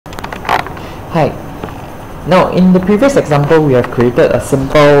Hi. Now, in the previous example, we have created a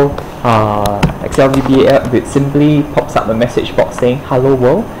simple Excel VBA which simply pops up a message box saying "Hello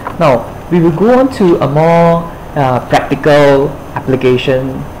World." Now, we will go on to a more practical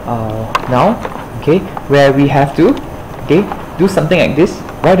application now, where we have to do something like this: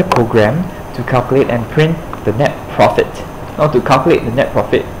 write a program to calculate and print the net profit. Now, to calculate the net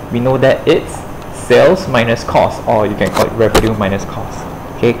profit, we know that it's sales minus cost, or you can call it revenue minus cost.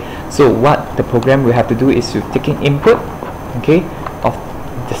 So what the program will have to do is to take in input of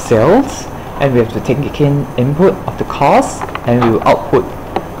the sales, and we have to take in input of the cost, and we will output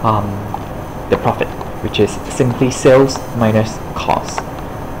the profit, which is simply sales minus cost.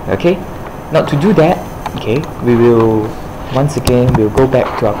 Now to do that, we will once again we'll go back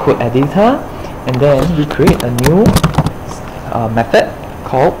to our code editor, and then we create a new method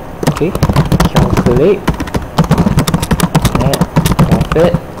called calculate net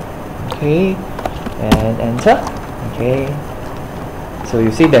profit, and enter. So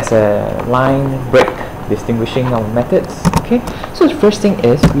you see there's a line break distinguishing our methods. So the first thing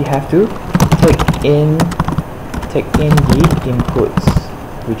is we have to take in the inputs,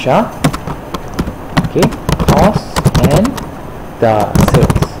 which are cost and the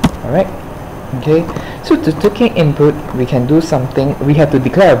sales. Alright. So to take in input, we can do something. We have to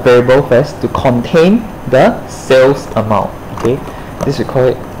declare a variable first to contain the sales amount. This we call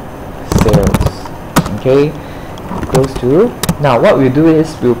it sales. Equals to. Now what we'll do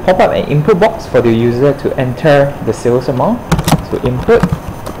is we'll pop up an input box for the user to enter the sales amount. So input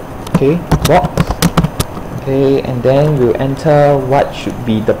box, and then we'll enter what should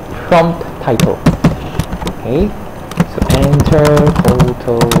be the prompt title. So enter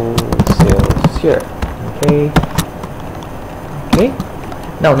total sales here.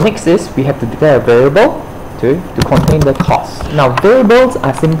 Now next is we have to declare a variable to contain the cost. Now variables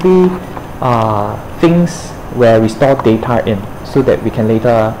are simply things where we store data in, so that we can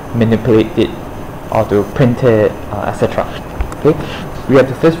later manipulate it or to print it, etc. We have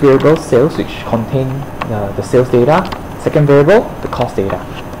the first variable sales, which contain the sales data. Second variable, the cost data.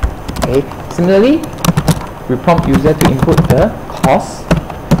 Similarly, we prompt user to input the cost.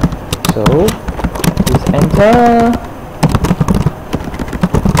 So please enter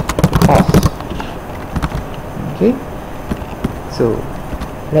cost. So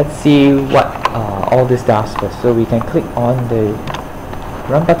let's see what all this does first. So we can click on the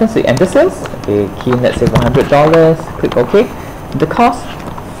run button, so enter sales. Key in, let's say $100. Click OK. The cost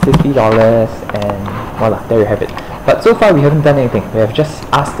 $50, and voila, there you have it. But so far we haven't done anything. We have just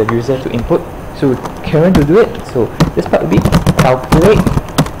asked the user to input. So Karen to do it. So this part will be calculate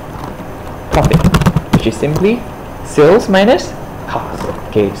profit, which is simply sales minus cost.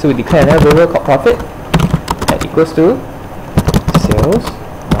 So we declare another variable called profit that equals to sales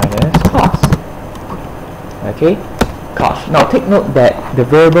minus cost. Cost. Now take note that the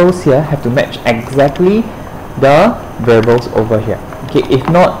variables here have to match exactly the variables over here. If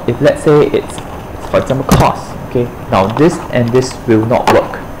not, if let's say it's, for example, cost, now this and this will not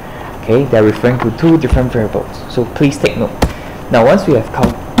work. They're referring to two different variables, so please take note. Now once we have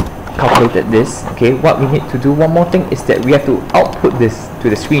calculated this, what we need to do, one more thing, is that we have to output this to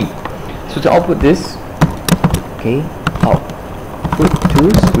the screen. So to output this, output to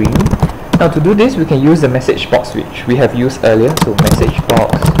screen. Now to do this, we can use the message box which we have used earlier. So message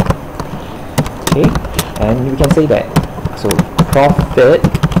box, and we can say that. So profit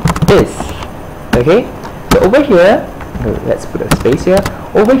is, so over here, let's put a space here.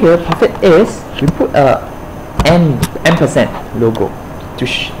 Over here, profit is, we put a %, logo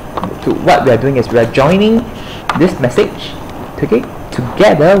to what we are doing is we are joining this message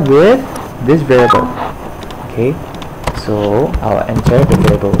together with this variable. So I'll enter the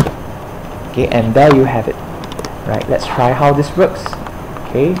variable. And there you have it. Right, let's try how this works.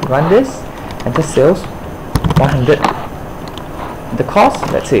 Run this, enter sales 100. The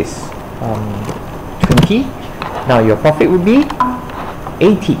cost, let's say, is 20. Now your profit would be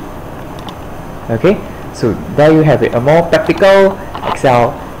 80. So there you have it, a more practical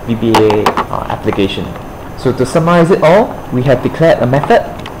Excel VBA application. So to summarize it all, we have declared a method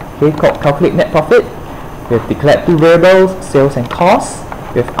called calculate net profit. We have declared two variables, sales and cost.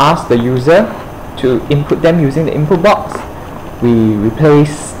 We have asked the user to input them using the input box. We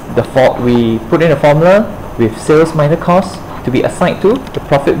replace we put in a formula with sales minus cost to be assigned to the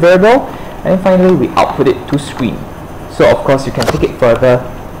profit variable, and finally we output it to screen. So of course you can take it further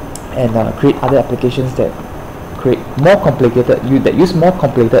and create other applications that create more complicated, that use more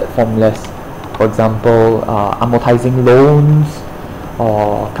complicated formulas. For example, amortizing loans,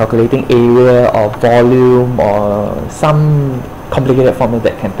 or calculating area or volume, or some complicated formula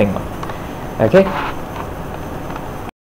that can think of. Okay.